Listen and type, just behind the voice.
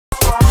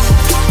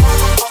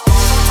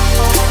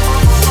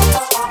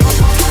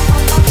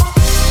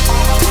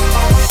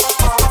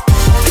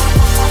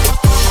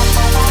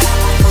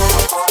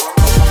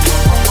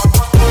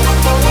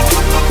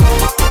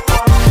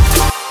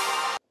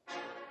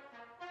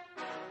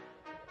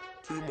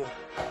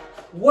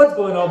What's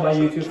going on, my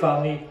YouTube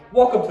family?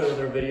 Welcome to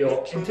another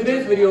video. In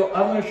today's video,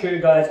 I'm going to show you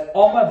guys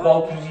all my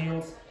bulking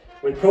meals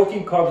with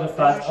protein, carbs, and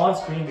fats on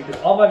screen because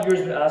all my viewers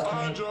have been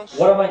asking me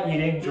what am I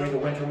eating during the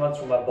winter months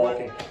for my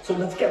bulking. So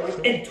let's get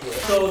right into it.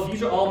 So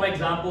these are all my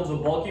examples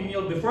of bulking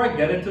meals. Before I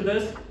get into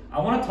this,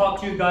 I want to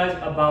talk to you guys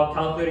about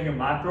calculating your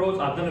macros.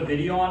 I've done a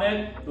video on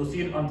it. You'll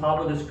see it on top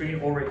of the screen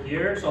over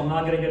here. So I'm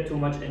not going to get too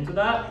much into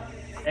that.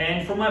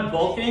 And for my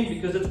bulking,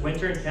 because it's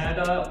winter in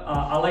Canada,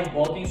 I like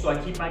bulking, so I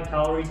keep my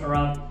calories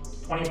around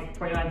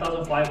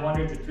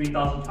 29,500 to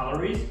 3,000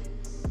 calories.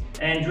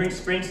 And during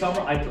spring,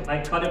 summer,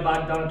 I cut it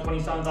back down to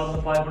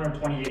 27,500,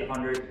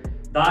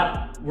 2,800.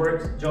 That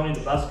works generally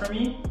the best for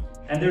me.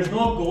 And there's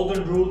no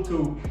golden rule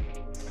to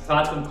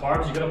fats and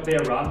carbs. You gotta play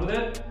around with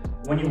it.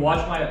 When you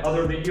watch my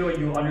other video,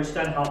 you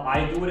understand how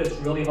I do it. It's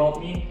really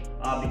helped me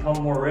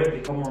become more ripped,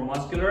 become more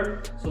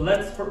muscular. So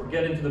let's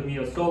get into the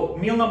meals. So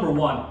meal number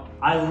one,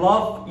 I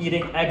love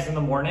eating eggs in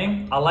the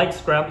morning. I like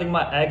scrambling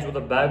my eggs with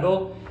a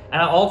bagel.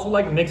 And I also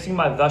like mixing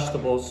my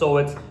vegetables. So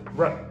it's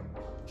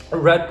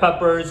red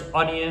peppers,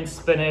 onions,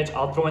 spinach.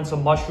 I'll throw in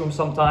some mushrooms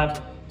sometimes.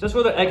 Just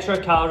for the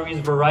extra calories,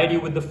 variety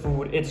with the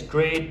food. It's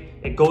great,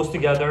 it goes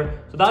together.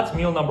 So that's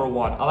meal number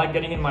one. I like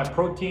getting in my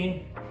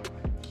protein,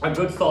 a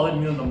good solid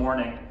meal in the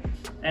morning.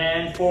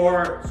 And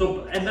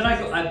then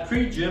I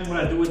pre-gym,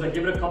 what I do is I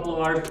give it a couple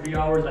of hours, 3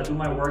 hours, I do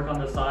my work on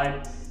the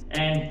side.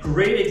 And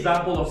great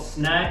example of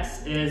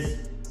snacks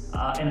is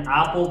an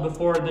apple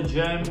before the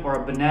gym,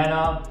 or a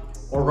banana,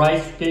 or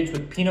rice cakes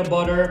with peanut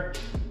butter,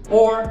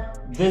 or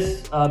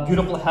this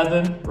beautiful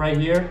heaven right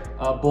here,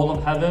 bowl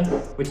of heaven,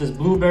 which is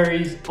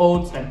blueberries,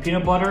 oats, and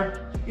peanut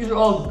butter. These are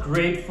all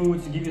great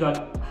foods to give you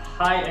that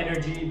high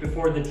energy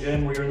before the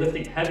gym where you're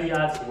lifting heavy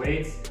ass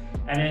weights,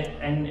 and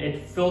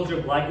it fills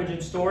your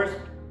glycogen stores,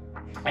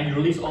 and you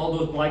release all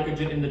those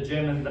glycogen in the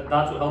gym, and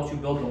that's what helps you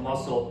build the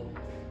muscle.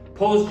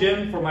 Post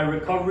gym, for my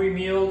recovery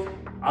meals,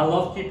 I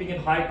love keeping it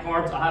high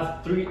carbs. I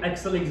have 3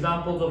 excellent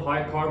examples of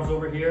high carbs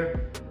over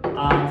here.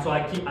 So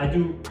I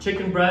do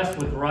chicken breast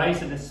with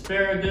rice and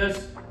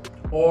asparagus,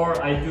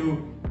 or I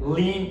do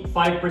lean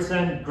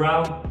 5%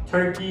 ground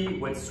turkey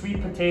with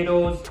sweet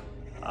potatoes,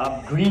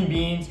 green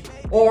beans,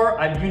 or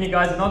I'm giving you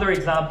guys another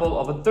example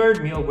of a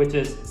third meal, which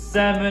is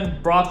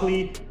salmon,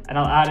 broccoli, and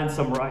I'll add in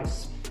some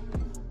rice.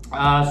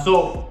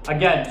 So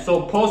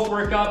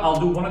post-workout, I'll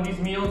do one of these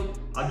meals.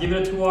 I'll give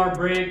it a 2-hour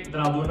break,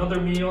 then I'll do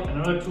another meal, and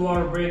another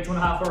 2-hour break,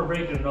 2.5-hour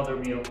break, and another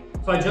meal.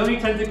 So I generally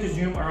tend to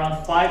consume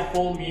around 5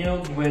 full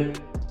meals with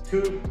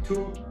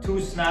two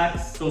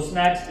snacks. So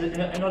snacks,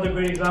 another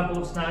great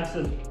example of snacks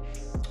is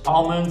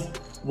almonds,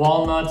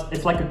 walnuts.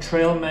 It's like a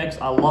trail mix.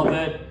 I love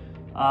it.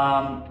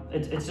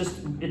 It's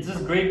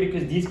just great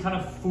because these kind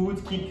of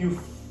foods keep you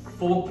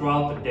full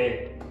throughout the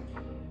day.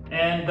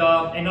 And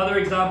another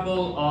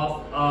example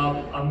of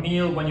a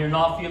meal when you're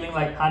not feeling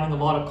like having a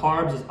lot of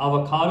carbs is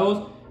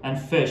avocados and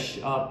fish.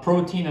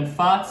 Protein and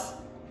fats,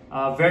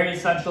 very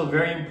essential,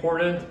 very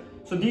important.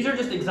 So these are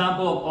just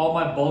examples of all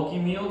my bulky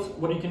meals.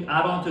 What you can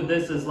add on to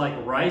this is like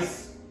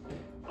rice.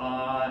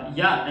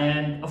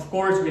 And of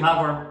course we have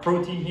our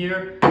protein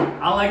here.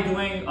 I like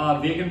doing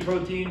vegan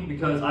protein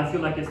because I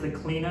feel like it's the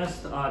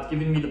cleanest. It's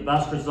giving me the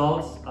best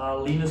results,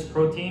 leanest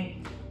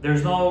protein.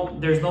 There's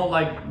no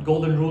like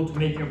golden rule to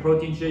making a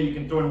protein shake. You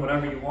can throw in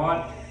whatever you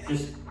want.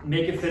 Just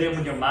make it fit in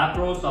with your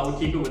macros. So I would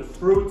keep it with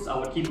fruits. I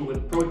would keep it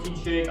with protein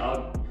shake.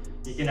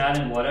 You can add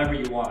in whatever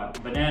you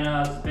want.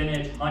 Banana,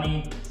 spinach,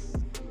 honey.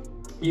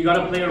 You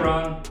gotta play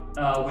around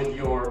with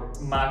your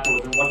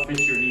macros and what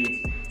fits your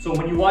needs. So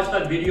when you watch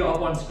that video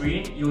up on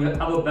screen, you'll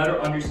have a better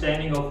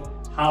understanding of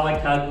how I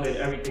calculate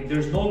everything.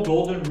 There's no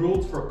golden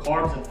rules for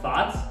carbs and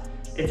fats.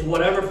 It's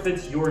whatever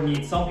fits your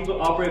needs. Some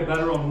people operate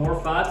better on more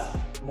fats,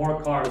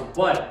 more carbs,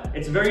 but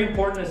it's very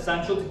important and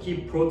essential to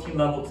keep protein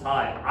levels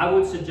high. I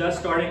would suggest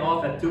starting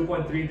off at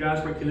 2.3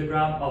 grams per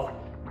kilogram of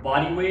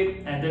body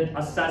weight and then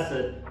assess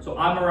it. So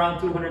I'm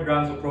around 200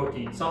 grams of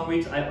protein. Some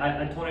weeks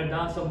I tone it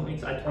down, some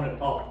weeks I tone it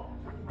up.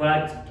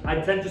 But I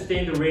tend to stay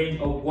in the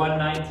range of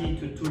 190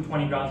 to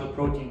 220 grams of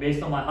protein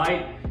based on my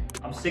height.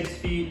 I'm 6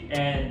 feet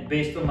and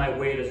based on my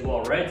weight as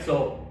well, right?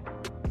 So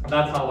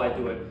that's how I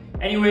do it.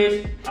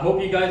 Anyways, I hope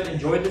you guys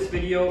enjoyed this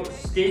video.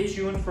 Stay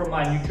tuned for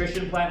my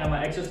nutrition plan and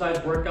my exercise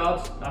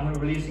workouts. I'm gonna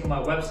be releasing my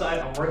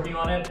website. I'm working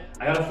on it.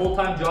 I got a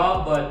full-time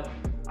job, but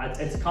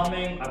it's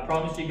coming, I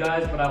promise you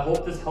guys. But I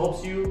hope this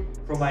helps you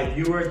for my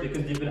viewers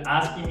because they've been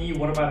asking me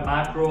what are my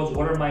macros,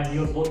 what are my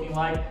meals looking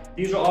like.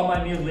 These are all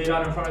my meals laid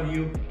out in front of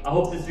you. I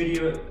hope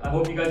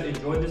you guys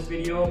enjoyed this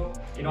video.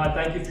 You know, I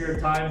thank you for your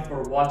time,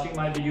 for watching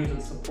my videos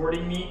and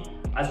supporting me.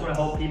 I just want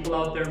to help people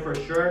out there for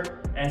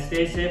sure, and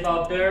stay safe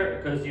out there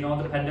because you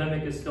know the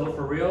pandemic is still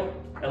for real,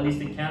 at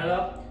least in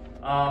Canada.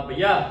 But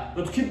yeah,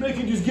 let's keep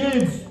making these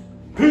gains.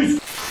 Peace.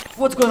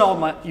 What's going on,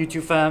 my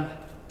YouTube fam?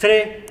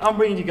 Today I'm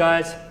bringing you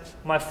guys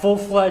my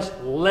full-fledged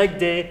leg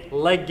day,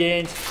 leg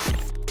gains.